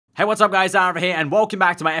Hey, what's up guys, aarava here, and welcome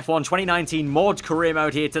back to my F1 2019 mod career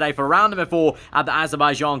mode here today for round number 4 at the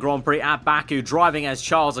Azerbaijan Grand Prix at Baku, driving as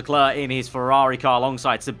Charles Leclerc in his Ferrari car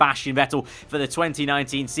alongside Sebastian Vettel for the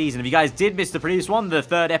 2019 season. If you guys did miss the previous one, the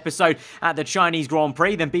third episode at the Chinese Grand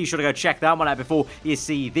Prix, then be sure to go check that one out before you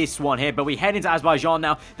see this one here. But we head into Azerbaijan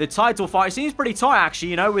now. The title fight seems pretty tight actually,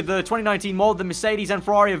 you know, with the 2019 mod, the Mercedes and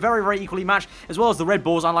Ferrari are very, very equally matched, as well as the Red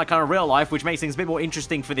Bulls, unlike kind of real life, which makes things a bit more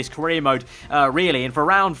interesting for this career mode, really. And for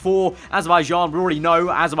round 4, Azerbaijan, we already know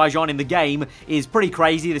Azerbaijan in the game is pretty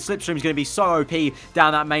crazy. The slipstream is going to be so OP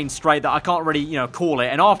down that main straight that I can't really, you know, call it.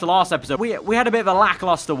 And after last episode, we had a bit of a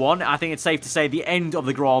lackluster one. I think it's safe to say the end of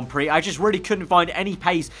the Grand Prix. I just really couldn't find any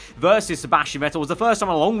pace versus Sebastian Vettel. It was the first time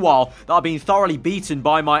in a long while that I've been thoroughly beaten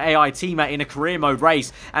by my AI teammate in a career mode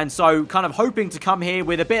race. And so kind of hoping to come here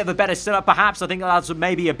with a bit of a better setup perhaps. I think that's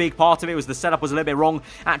maybe a big part of it, was the setup was a little bit wrong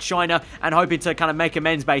at China, and hoping to kind of make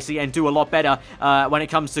amends basically and do a lot better when it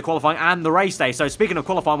comes to qualifying and the race day. So speaking of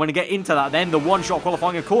qualifying, we're going to get into that then. The one-shot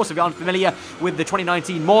qualifying, of course, if you're unfamiliar with the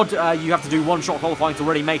 2019 mod, you have to do one-shot qualifying to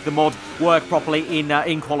really make the mod work properly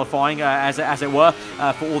in qualifying, as it were,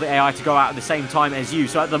 for all the AI to go out at the same time as you.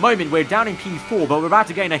 So at the moment, we're down in P4, but we're about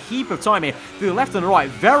to gain a heap of time here through the left and the right.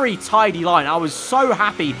 Very tidy line. I was so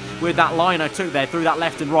happy with that line I took there through that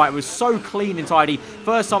left and right. It was so clean and tidy.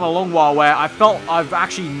 First time in a long while where I felt I've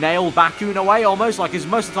actually nailed Baku in a way, almost. Like, because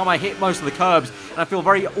most of the time I hit most of the curbs, and I feel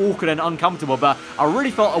very awkward and uncomfortable, but I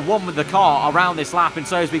really felt a one with the car around this lap. And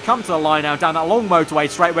so as we come to the line now, down that long motorway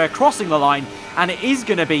straight, we're crossing the line, and it is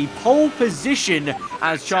going to be pole position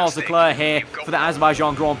as Charles Leclerc here for the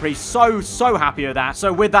Azerbaijan Grand Prix. So happy with that.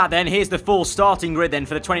 So with that then, here's the full starting grid then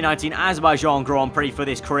for the 2019 Azerbaijan Grand Prix for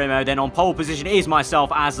this career mode. Then on pole position is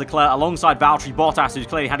myself as Leclerc, alongside Valtteri Bottas, who's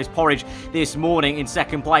clearly had his porridge this morning, in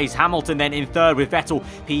second place. Hamilton then in third with Vettel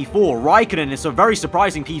P4. Raikkonen, it's a very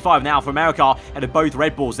surprising P5 now for America, and of both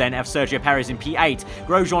Red Bulls then have Sergio Perez in P8.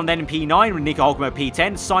 Grosjean then in P9 with Nico Hulkenberg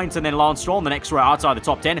P10. Sainz and then Lance Stroll in the next row outside the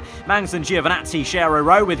top 10. Magnussen, Giovinazzi share a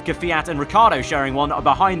row, with Kvyat and Ricciardo sharing one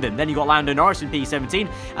behind them. Then you got Lando Norris in P17,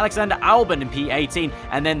 Alexander Albon in P18,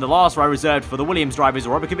 and then the last row reserved for the Williams drivers,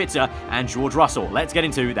 Robert Kubica and George Russell. Let's get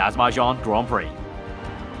into the Azerbaijan Grand Prix.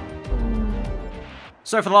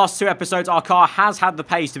 So for the last 2 episodes, our car has had the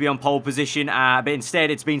pace to be on pole position, but instead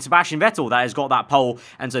it's been Sebastian Vettel that has got that pole.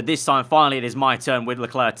 And so this time, finally, it is my turn with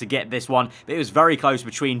Leclerc to get this one. But it was very close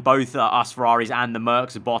between both us Ferraris and the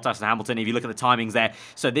Mercs of Bottas and Hamilton, if you look at the timings there.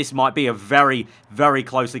 So this might be a very, very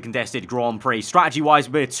closely contested Grand Prix. Strategy-wise,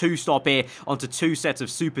 we're 2-stop here onto 2 sets of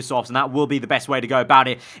super softs, and that will be the best way to go about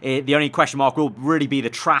it. The only question mark will really be the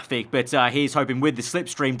traffic, but he's hoping with the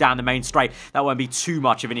slipstream down the main straight, that won't be too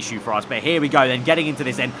much of an issue for us. But here we go then, getting into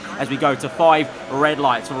this end as we go to 5 red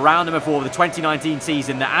lights for round number 4 of the 2019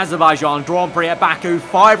 season, the Azerbaijan Grand Prix at Baku.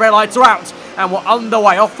 5 red lights are out, and we're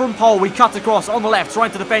underway. Off from pole, we cut across on the left, trying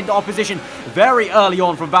to defend opposition very early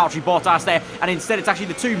on from Valtteri Bottas there, and instead it's actually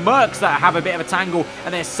the 2 Mercs that have a bit of a tangle,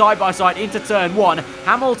 and they're side by side into turn 1.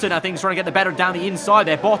 Hamilton, I think, is trying to get the better down the inside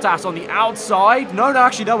there. Bottas on the outside. No,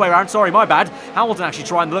 actually, no way around. Sorry, my bad. Hamilton actually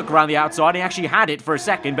trying to look around the outside. He actually had it for a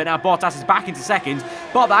second, but now Bottas is back into second.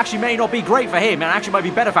 But that actually may not be great for him, and actually might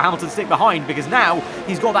be better for Hamilton to stick behind, because now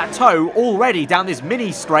he's got that toe already down this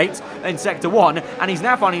mini straight in sector 1, and he's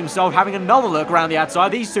now finding himself having another look around the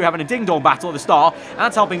outside. These two having a ding-dong battle at the start, and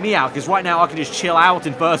that's helping me out, because right now I can just chill out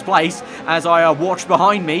in first place as I watch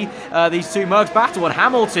behind me these 2 Mercs battle, and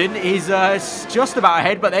Hamilton is just about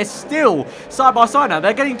ahead, but they're still side by side now.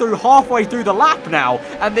 They're getting through halfway through the lap now,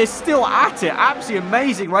 and they're still at it. Absolutely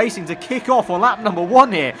amazing racing to kick off on lap number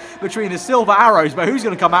 1 here between the Silver Arrows, but who's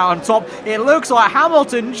going to come out on top? It looks like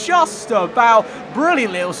Hamilton, just about.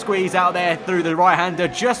 Brilliant little squeeze out there through the right-hander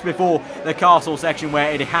just before the castle section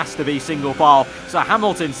where it has to be single file. So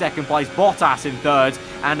Hamilton second place, Bottas in third,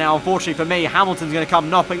 and now unfortunately for me, Hamilton's going to come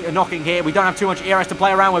knocking here. We don't have too much ERS to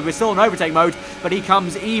play around with. We're still in overtake mode, but he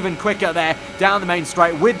comes even quicker there down the main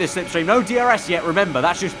straight with the slipstream. No DRS yet, remember.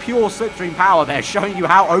 That's just pure slipstream power there, showing you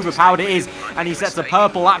how overpowered it is. And he sets a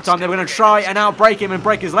purple lap time. They're going to try and outbrake him and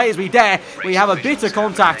brake as late as we dare. We have a bit of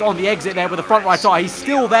contact on the exit there with the front right tire. He's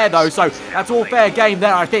still there though, so that's all fair game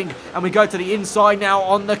there, I think. And we go to the inside now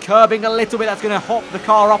on the curbing a little bit. That's going to hop the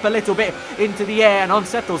car up a little bit into the air and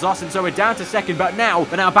unsettles us, and so we're down to second. But now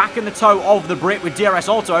we're back in the toe of the Brit with DRS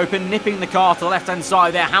auto open, nipping the car to the left-hand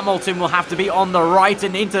side there. Hamilton will have to be on the right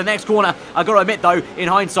and into the next corner. I've got to admit though, in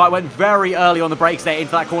hindsight, went very early on the brakes there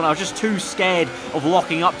into that corner. I was just too scared of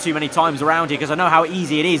locking up too many times around here, because I know how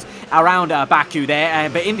easy it is around Baku there.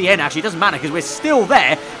 But in the end, actually, it doesn't matter because we're still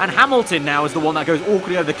there. And Hamilton now is the one that goes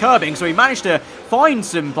awkwardly over the curbing. So he managed to find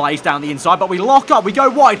some place down the inside, but we lock up, we go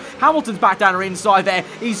wide. Hamilton's back down our inside there.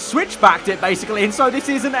 He's switchbacked it basically, and so this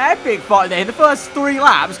is an epic fight there in the first 3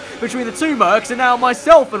 laps between the 2 Mercs, and now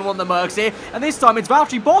myself and one of the Mercs here. And this time it's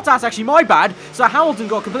Valtteri Bottas, actually my bad. So Hamilton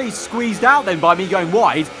got completely squeezed out then by me going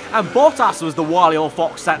wide, and Bottas was the wily old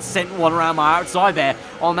fox that sent one around my outside there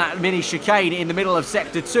on that mini chicane in the middle of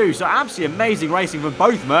Sector 2. So absolutely amazing racing from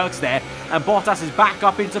both Mercs there, and Bottas is back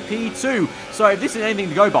up into P2. So if this is anything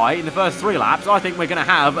to go by in the first 3 laps, I think we're going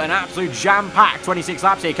to have an absolute jam-packed 26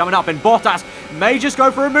 laps here coming up, and Bottas may just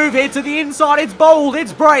go for a move here to the inside. It's bold,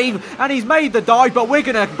 it's brave, and he's made the dive, but we're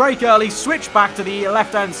going to brake early, switch back to the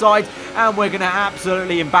left-hand side, and we're going to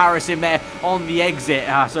absolutely embarrass him there on the exit.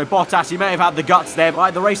 So Bottas, you may have had the guts there,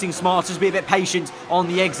 but the racing smarts, just be a bit patient on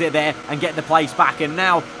the exit there and get the place back. And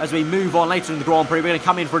now, as we move on later in the Grand Prix, we're going to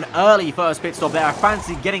come in for an early first pit stop there. I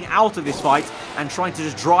fancy getting out of this fight and trying to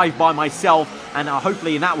just drive by myself, and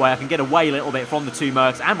hopefully in that way I can get away a little bit from the 2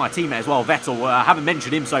 Mercs and my teammate as well, Vettel. I haven't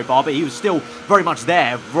mentioned him so far, but he was still very much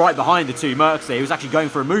there, right behind the 2 Mercs there. He was actually going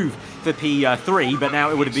for a move for P3, but now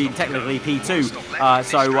it would have been technically P2.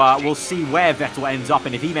 So we'll see where Vettel ends up,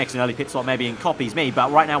 and if he makes an early pit stop maybe and copies me.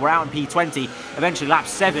 But right now we're out in P20, eventually lap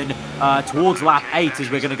 7 towards lap 8 as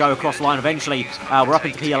we're going to go across the line eventually. We're up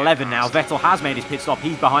into P11 now. Vettel has made his pit stop.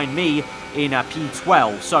 He's behind me in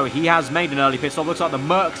P12, so he has made an early pit stop. Looks like the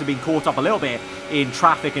Mercs have been caught up a little bit in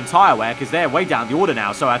traffic and tyre wear because they're way down the order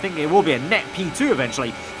now, so I think it will be a net P2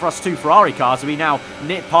 eventually for us 2 Ferrari cars. We now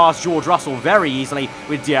nip past George Russell very easily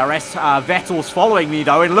with DRS. Vettel's following me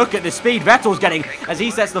though, and look at the speed Vettel's getting as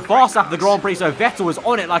he sets the fast lap of the Grand Prix, so Vettel is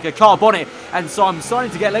on it like a car bonnet, and so I'm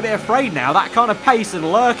starting to get a little bit afraid now. That kind of pace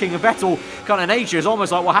and lurking of Vettel kind of nature is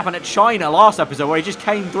almost like what happened at China last episode, where he just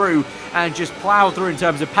came through and just ploughed through in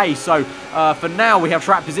terms of pace. So for now we have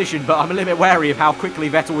track position, but I'm a little bit wary of how quickly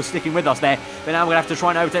Vettel was sticking with us there. But now we're going to have to try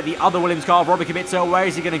and overtake the other Williams car, Robert Kubica. Where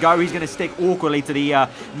is he going to go? He's going to stick awkwardly to the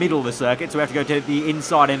middle of the circuit, so we have to go to the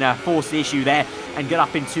inside and force the issue there and get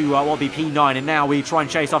up into what will be P9. And now we try and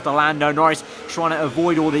chase after Lando Norris, trying to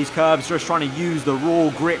avoid all these curves, just trying to use the raw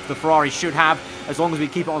grip the Ferrari should have, as long as we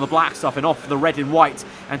keep it on the black stuff and off the red and white.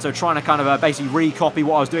 And so trying to kind of basically recopy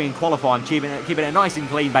what I was doing in qualifying, keeping it nice and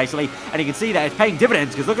clean basically. And you can see that it's paying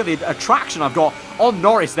dividends, because look at the attraction I've got on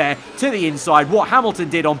Norris there to the inside. What Hamilton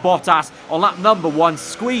did on Bottas on lap number 1,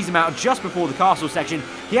 squeeze him out just before the castle section.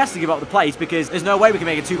 He has to give up the place because there's no way we can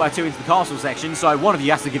make a 2x2 into the castle section, so one of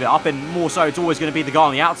you has to give it up, and more so it's always going to be the guy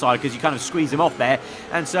on the outside because you kind of squeeze him off there.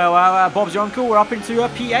 And so Bob's your uncle, we're up into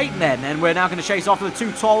P8 then, and we're now going to chase after the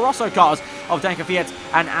 2 Toro Rosso cars of Dan Kvyat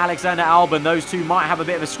and Alexander Albon. Those 2 might have a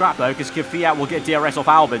bit of a scrap though, because Kvyat will get DRS off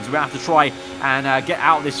Albon, so we're going to have to try and get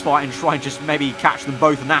out of this fight and try and just maybe catch them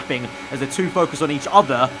both napping as the 2 focus on each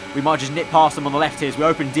other. We might just nip past them on the left here as we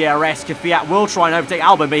open DRS. Kvyat will try and overtake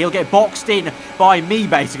Albon, but he'll get boxed in by me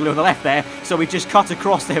basically on the left there, so we just cut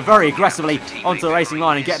across there very aggressively onto the racing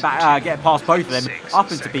line and get back, get past both of them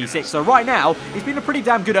up into P6. So right now it's been a pretty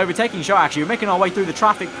damn good overtaking show actually. We're making our way through the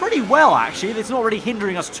traffic pretty well actually. It's not really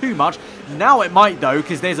hindering us too much. Now it might though,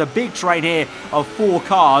 because there's a big train here of 4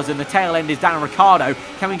 cars and the tail end is Daniel Ricciardo.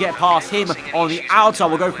 Can we get past him on the outside?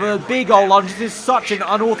 We'll go for a big old lunge. This is such an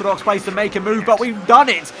unorthodox place to make a move, but we've done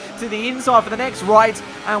it to the inside for the next right,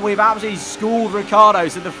 and we've absolutely schooled Ricciardo.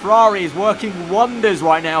 So the Ferrari is working wonders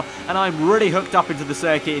right now, and I'm really hooked up into the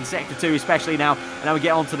circuit in Sector 2 especially now. And now we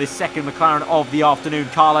get onto this second McLaren of the afternoon.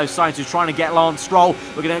 Carlos Sainz is trying to get Lance Stroll.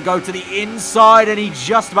 We're going to go to the inside, and he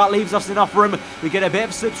just about leaves us enough room. We get a bit of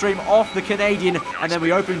slipstream off the Canadian, and then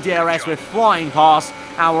we open DRS. We're flying past,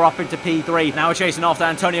 and we're up into P3. Now we're chasing after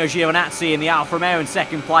Antonio Giovinazzi in the Alfa Romeo in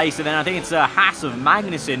second place, and then I think it's Haas of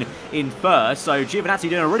Magnussen in first. So Giovinazzi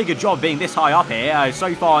doing a really good job being this high up here.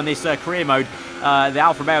 So far in this career mode, the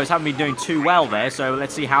Alfa Romeos haven't been doing too well there, so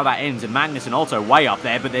let's see how that ends. And Magnussen also way up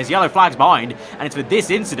there, but there's yellow flags behind, and it's for this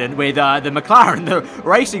incident with the McLaren, the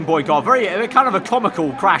Racing Point car. Very kind of a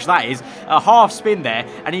comical crash that is. A half spin there,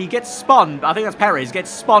 and he gets spun, I think that's Perez, gets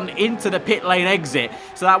spun into the pit lane exit.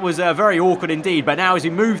 So that was very awkward indeed. But now as we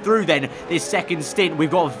move through then this second stint, we've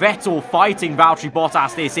got Vettel fighting Valtteri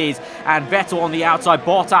Bottas, this is, and Vettel on the outside,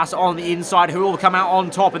 Bottas on the inside, who will come out on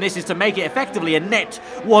top. And this is to make it effectively a net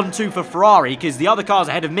 1-2 for Ferrari, because because the other cars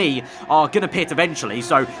ahead of me are going to pit eventually.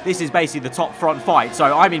 So this is basically the top front fight.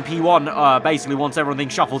 So I'm in P1 basically once everything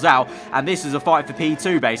shuffles out, and this is a fight for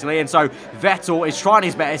P2 basically. And so Vettel is trying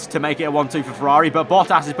his best to make it a 1-2 for Ferrari, but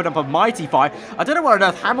Bottas has put up a mighty fight. I don't know where on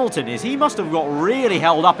earth Hamilton is. He must have got really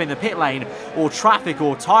held up in the pit lane, or traffic,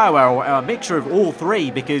 or tyre wear, or a mixture of all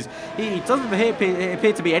three, because he doesn't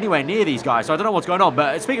appear to be anywhere near these guys. So I don't know what's going on.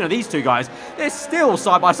 But speaking of these two guys, they're still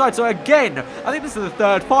side by side. So again, I think this is the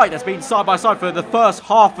third fight that's been side by side for the first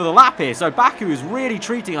half of the lap here. So Baku is really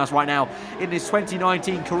treating us right now in this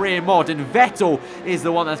 2019 career mod, and Vettel is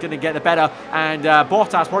the one that's going to get the better, and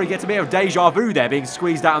Bottas probably gets a bit of deja vu there, being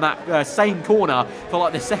squeezed out on that same corner for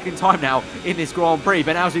like the second time now in this Grand Prix.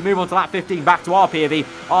 But now as we move on to lap 15, back to our POV,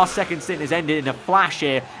 our second stint has ended in a flash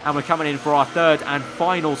here, and we're coming in for our third and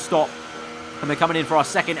final stop. And we're coming in for our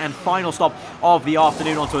second and final stop of the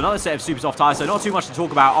afternoon onto another set of super soft tyres. So not too much to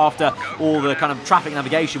talk about after all the kind of traffic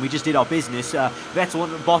navigation. We just did our business. Vettel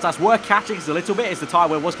and Bottas were catching us a little bit as the tyre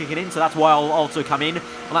wear was kicking in. So that's why I'll also come in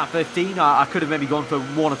on lap 15. I could have maybe gone for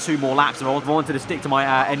 1 or 2 more laps if I wanted to stick to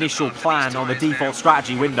my initial plan on the default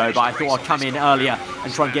strategy window. But I thought I'd come in earlier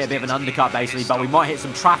and try and get a bit of an undercut basically. But we might hit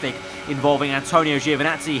some traffic involving Antonio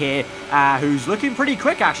Giovinazzi here, who's looking pretty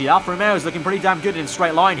quick actually. Alfa Romeo is looking pretty damn good in a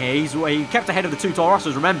straight line here. He kept ahead of the 2 Toro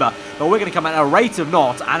Rossos, remember, but we're going to come at a rate of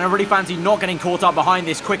not, and I really fancy not getting caught up behind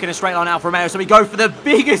this quick in a straight line Alfa Romeo, so we go for the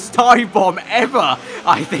biggest dive bomb ever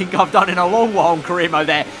I think I've done in a long while in career mode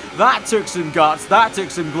there. That took some guts, that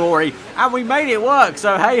took some glory, and we made it work.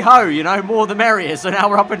 So hey ho, you know, more the merrier. So now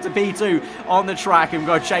we're up into P2 on the track, and we've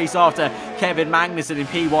got to chase after Kevin Magnussen in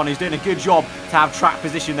P1, who's doing a good job to have track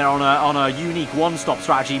position there on a unique one-stop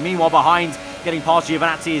strategy. Meanwhile, behind, getting past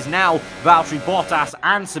Giovinazzi, is now Valtteri Bottas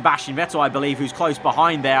and Sebastian Vettel, I believe, who's close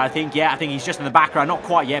behind there. I think he's just in the background, not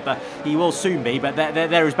quite yet, but he will soon be. But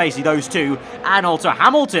there is basically those two, and also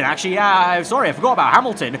Hamilton. Actually, sorry, I forgot about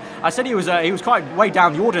Hamilton. I said he was quite way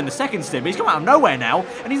down the order in the second stint, but he's come out of nowhere now,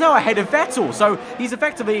 and he's now ahead of Vettel. So he's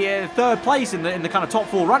effectively third place in the kind of top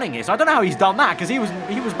 4 running here. So I don't know how he's done that, because he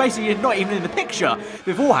was basically not even in the picture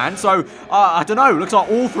beforehand. So I don't know. Looks like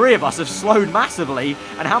all 3 of us have slowed massively,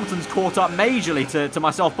 and Hamilton's caught up majorly to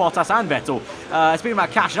myself, Bottas, and Vettel. Speaking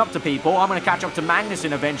about catching up to people, I'm going to catch up to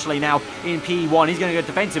Magnussen eventually now in P1. He's going to go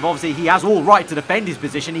defensive. Obviously, he has all right to defend his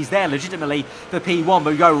position. He's there legitimately for P1,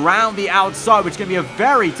 but we go round the outside, which is going to be a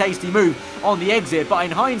very tasty move on the exit. But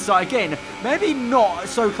in hindsight, again, maybe not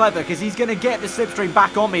so clever, because he's going to get the slipstream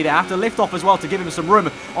back on me there. I have to lift off as well to give him some room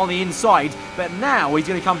on the inside. But now he's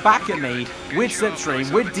going to come back at me with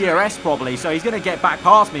slipstream, with DRS probably. So he's going to get back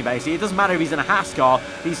past me, basically. It doesn't matter if he's in a Haas car.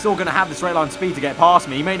 He's still going to have the straight line speed to get past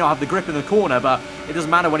me. He may not have the grip in the corner, but it doesn't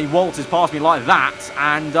matter when he waltzes past me like that.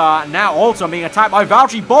 And now also I'm being attacked by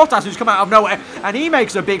Valtteri Bottas, who's come out of nowhere, and he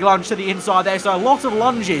makes a big lunge to the inside there. So a lot of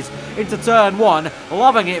lunges into turn 1.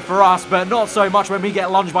 Loving it for us, but not so much when we get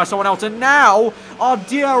lunged by someone else. And now our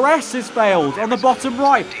DRS has failed on the bottom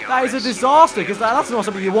right. That is a disaster, because that's not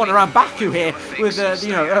something you want around Baku here, with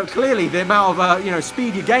clearly the amount of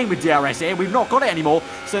speed you gain with DRS here. We've not got it anymore,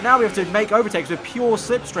 so now we have to make overtakes with pure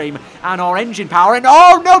slipstream and our engine power. And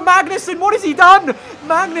oh no, Magnussen, what has he done?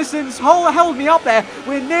 Magnussen's held me up there.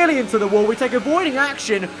 We're nearly into the wall. We take avoiding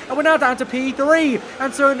action, and we're now down to P3.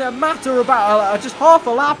 And so in a matter of about just half a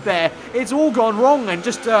lap there, it's all gone wrong, and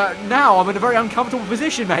just now I'm in a very uncomfortable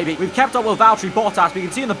position maybe. We've kept up with Valtteri Bottas. We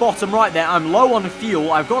can see in the bottom right there, I'm low on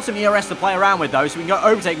fuel. I've got some ERS to play around with though, so we can go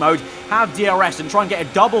overtake mode, have DRS, and try and get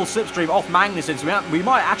a double slipstream off Magnussen. So we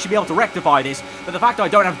might actually be able to rectify this, but the fact that I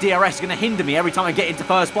don't have DRS is going to hinder me every time I get into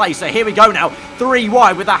first place. So here we go now, 3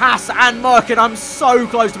 wide with the Haas and Merc, and I'm so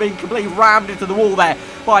close to being completely rammed into the wall there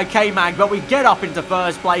by K-Mag, but we get up into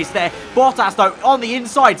first place there. Bottas though on the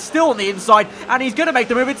inside, still on the inside, and he's going to make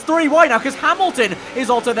the move. It's 3 wide now, because Hamilton is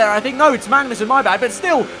also there. I think, no, it's Magnussen, my bad, but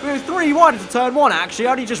still, we're 3 wide into turn 1 actually.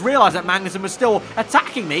 I only just realised that Magnussen was still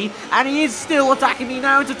attacking me, and he is still attacking me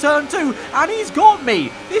now into turn 2, and he's got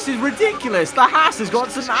me. This is ridiculous. The Haas has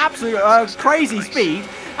got some absolute crazy speed,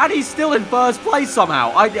 and he's still in first place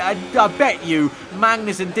somehow. I bet you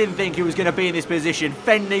Magnussen didn't think he was going to be in this position,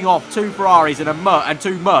 fending off 2 Ferraris and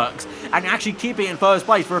 2 Mercs, and actually keeping it in first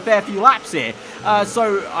place for a fair few laps here.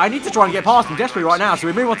 So I need to try and get past him desperately right now. So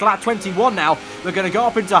we move on to lap 21 now. We're going to go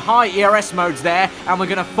up into high ERS modes there, and we're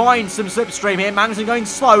going to find some slipstream here. Magnussen going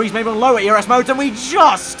slow. He's maybe on lower ERS modes, and we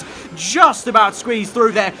just about squeezed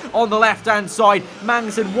through there on the left-hand side.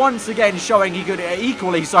 Magnussen once again showing he could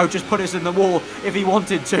equally so just put us in the wall if he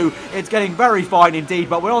wanted to. It's getting very fine indeed,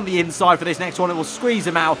 but we're on the inside for this next one. It will squeeze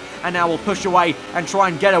him out, and now we'll push away and try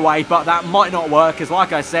and get away, but that might not work, because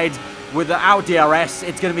like I said, without DRS,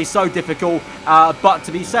 it's going to be so difficult. But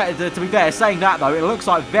to be fair, saying that though, it looks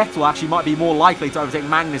like Vettel actually might be more likely to overtake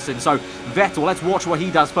Magnussen. So Vettel, let's watch what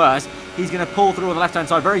he does first. He's going to pull through on the left-hand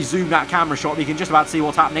side. Very zoomed out camera shot. You can just about see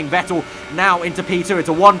what's happening. Vettel now into P2. It's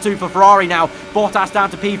a 1-2 for Ferrari now. Bottas down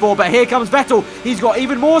to P4. But here comes Vettel. He's got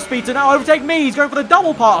even more speed to now overtake me. He's going for the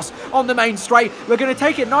double pass on the main straight. We're going to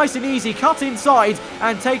take it nice and easy. Cut inside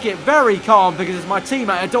and take it very calm because it's my teammate.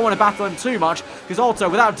 I don't want to battle him too much because also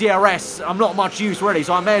without DRS, I'm not much use really.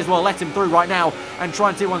 So I may as well let him through right now and try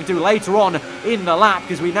and see what I can do later on in the lap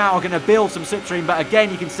because we now are going to build some slipstream. But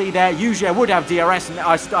again, you can see there, usually I would have DRS and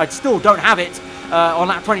I still don't have it on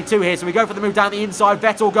lap 22 here. So we go for the move down the inside.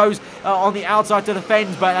 Vettel goes on the outside to defend,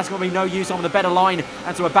 but that's going to be no use on the better line.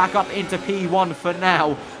 And so we're back up into P1 for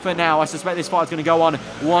now. I suspect this fight's going to go on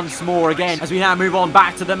once more again as we now move on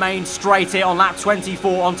back to the main straight here on lap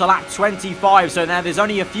 24 onto lap 25. So now there's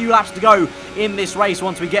only a few laps to go in this race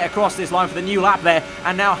once we get across this line for the new lap there.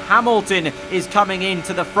 And now Hamilton is coming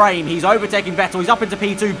into the frame. He's overtaking Vettel. He's up into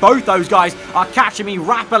P2. Both those guys are catching me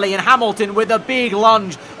rapidly, and Hamilton with a big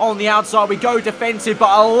lunge on the outside. We go defensive, but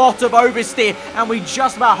a lot of oversteer, and we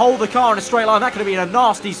just about hold the car in a straight line. That could have been a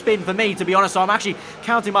nasty spin for me, to be honest. So I'm actually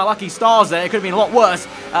counting my lucky stars there. It could have been a lot worse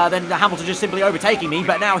than Hamilton just simply overtaking me,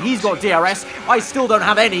 but now he's got DRS. I still don't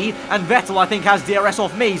have any, and Vettel, I think, has DRS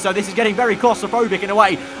off me, so this is getting very claustrophobic in a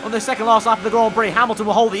way. On the second last lap of the Grand Prix, Hamilton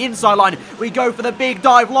will hold the inside line. We go for the big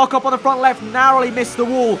dive, lock up on the front left, narrowly missed the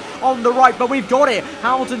wall on the right, but we've got it.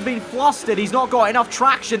 Hamilton's been flustered. He's not got enough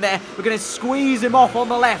traction there. We're going to squeeze him off on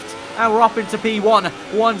the left, and we're up into P1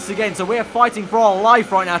 once again. So we're fighting for our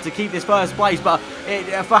life right now to keep this first place, but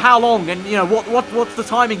for how long? And you know, what's the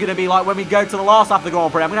timing going to be like when we go to the last lap of the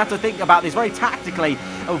Grand Prix? I'm going to have to think about this very tactically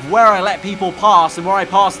of where I let people pass and where I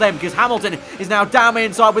pass them, because Hamilton is now down the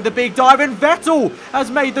inside with the big dive, and Vettel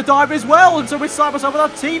has made the dive as well, and so we're side by side with our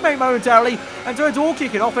teammate momentarily, and so it's all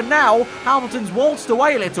kicking off, and now Hamilton's waltzed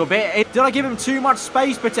away a little bit. Did I give him too much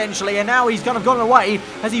space potentially, and now he's kind of gone away?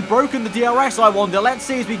 Has he broken the DRS, I wonder? Let's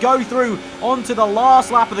see as we go through onto the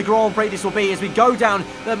last lap of the Grand Prix. This will be as we go down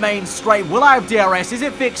the main straight. Will I have DRS? Is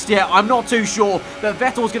it fixed yet? I'm not too sure, but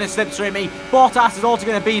Vettel's going to slipstream me. Bottas is also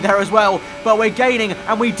going to be there as well, but we're gaining,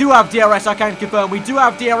 and we do have DRS, I can confirm. We do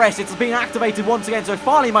have DRS. It's been activated once again, so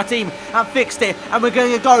finally my team have fixed it, and we're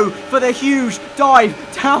going to go for the huge dive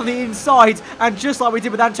down the inside, and just like we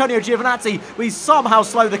did with Antonio Giovinazzi, we somehow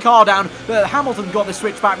slow the car down, but Hamilton got the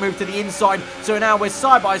switchback move to the inside, so now we're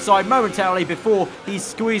side by side momentarily before he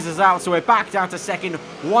squeezes out, so we're back down to second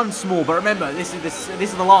once more. But remember, this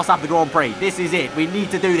is the last lap of the Grand Prix. This is it. We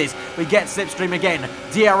need to do this. We get slipstream again.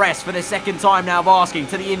 DRS for the second time now of asking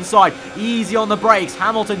to the inside. Easy on the brakes.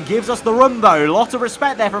 Hamilton gives us the room though. Lots of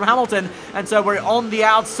respect there from Hamilton, and so we're on the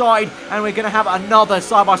outside, and we're going to have another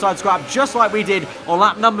side-by-side scrap just like we did on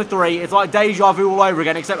lap number 3. It's like deja vu all over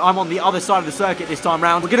again, except I'm on the other side of the circuit this time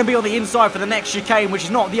round. We're going to be on the inside for the next chicane, which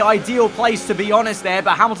is not the ideal place to be honest there,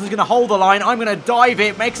 but Hamilton's going to hold the line. I'm going to dive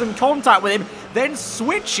it, make some contact with him, then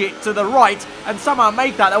switch it to the right and somehow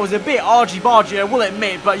make that. That was a bit argy-bargy, I will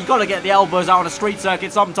admit, but you've got to get the elbows out on a street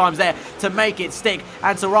circuit sometimes there to make it stick,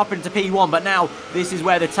 and so we're up into P1. But now this is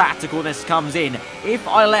where the tacticalness comes in. If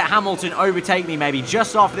I let Hamilton overtake me maybe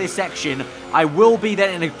just after this section, I will be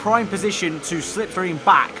then in a prime position to slipstream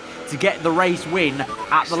back to get the race win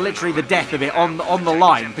at literally the death of it on the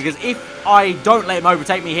line, because if I don't let him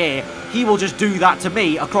overtake me here, he will just do that to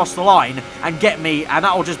me across the line and get me, and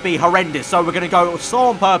that will just be horrendous. So we're going to go slow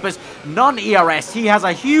on purpose, none ERS. He has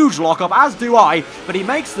a huge lockup, as do I, but he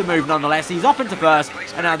makes the move nonetheless. He's up into first,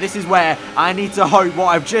 and now this is where I need to hope what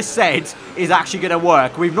I've just said is actually going to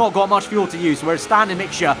work. We've not got much fuel to use, so we're a standing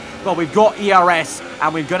mixture, but we've got ERS,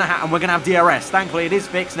 and we're going to have DRS. Thankfully, it is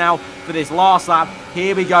fixed now for this last lap.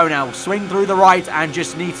 Here we go now. Swing through the right, and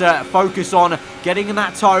just need to focus on getting in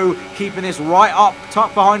that toe, keeping this right up,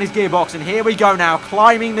 tucked behind his gearbox, and here we go now,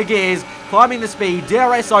 climbing the gears, climbing the speed,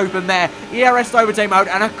 DRS open there, ERS overtake mode,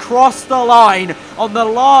 and across the line on the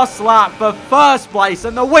last lap for first place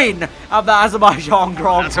and the win of the Azerbaijan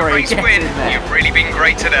Grand Prix. That's a race win. You've really been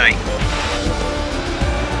great today.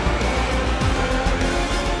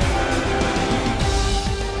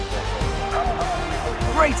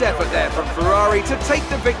 Great effort there from Ferrari to take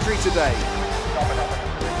the victory today.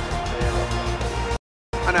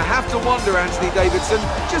 And I have to wonder, Anthony Davidson,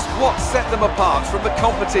 just what set them apart from the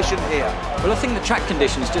competition here. Well, I think the track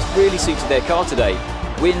conditions just really suited their car today.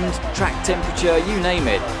 Wind, track temperature, you name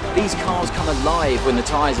it. These cars come alive when the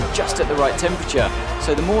tyres are just at the right temperature.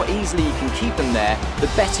 So the more easily you can keep them there, the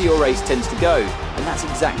better your race tends to go. And that's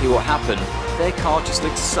exactly what happened. Their car just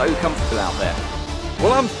looked so comfortable out there.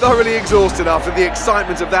 Well, I'm thoroughly exhausted after the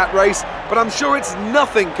excitement of that race. but I'm sure it's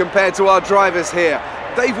nothing compared to our drivers here.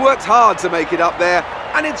 They've worked hard to make it up there,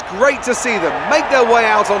 and it's great to see them make their way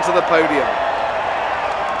out onto the podium.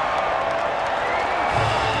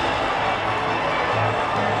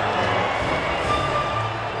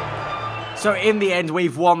 So in the end,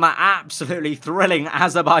 we've won that absolutely thrilling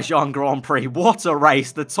Azerbaijan Grand Prix. What a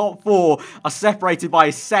race. The top 4 are separated by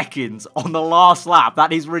seconds on the last lap.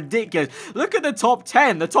 That is ridiculous. Look at the top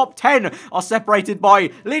 10. The top 10 are separated by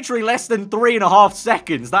literally less than 3.5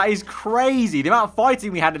 seconds. That is crazy. The amount of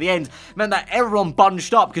fighting we had at the end meant that everyone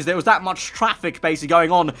bunched up because there was that much traffic basically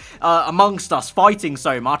going on amongst us, fighting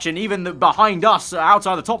so much. And even behind us,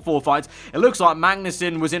 outside the top 4 fights, it looks like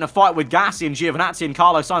Magnussen was in a fight with Gasly and Giovinazzi and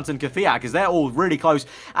Carlos Sainz and Kvyat, they're all really close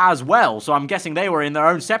as well. So I'm guessing they were in their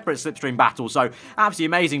own separate slipstream battle. So absolutely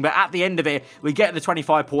amazing. But at the end of it, we get the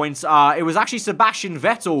 25 points. It was actually Sebastian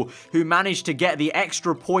Vettel who managed to get the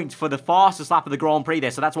extra point for the fastest lap of the Grand Prix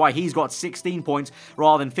there. So that's why he's got 16 points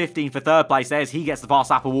rather than 15 for third place there, as he gets the fast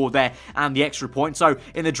lap award there and the extra point. So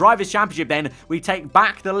in the Drivers' Championship then, we take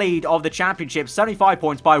back the lead of the championship, 75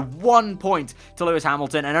 points by 1 point to Lewis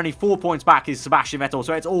Hamilton, and only 4 points back is Sebastian Vettel.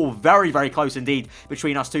 So it's all very, very close indeed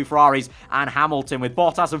between us two Ferraris and Hamilton, with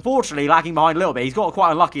Bottas unfortunately lagging behind a little bit. He's got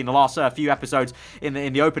quite unlucky in the last few episodes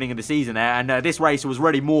in the opening of the season there, and this race was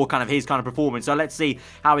really more kind of his kind of performance. So let's see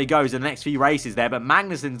how he goes in the next few races there. But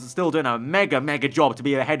Magnussen's still doing a mega job to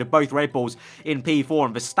be ahead of both Red Bulls in P4,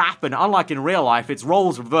 and Verstappen, unlike in real life, it's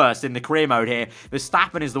roles reversed in the career mode here.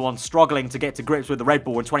 Verstappen is the one struggling to get to grips with the Red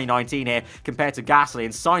Bull in 2019 here compared to Gasly,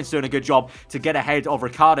 and Sainz doing a good job to get ahead of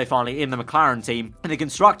Ricciardo finally in the McLaren team. And the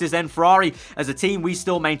constructors then, Ferrari as a team, we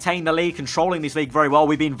still maintain the lead, controlling this league very well.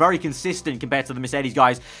 We've been very consistent compared to the Mercedes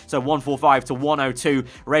guys, so 145 to 102.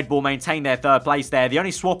 Red Bull maintain their third place there. The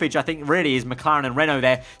only swappage I think really is McLaren and Renault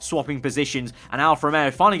there swapping positions, and Alfa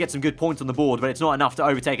Romeo finally get some good points on the board, but it's not enough to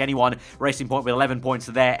overtake anyone. Racing Point with 11 points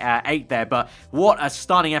to their 8 there. But what a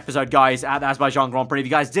stunning episode, guys, at the Azerbaijan Grand Prix. If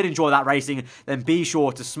you guys did enjoy that racing, then be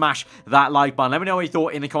sure to smash that like button. Let me know what you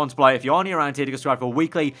thought in the comments below. If you are new around here, to subscribe for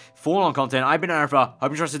weekly Formula 1 content. I've been aarava. Hope you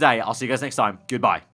enjoyed today. I'll see you guys next time. Goodbye.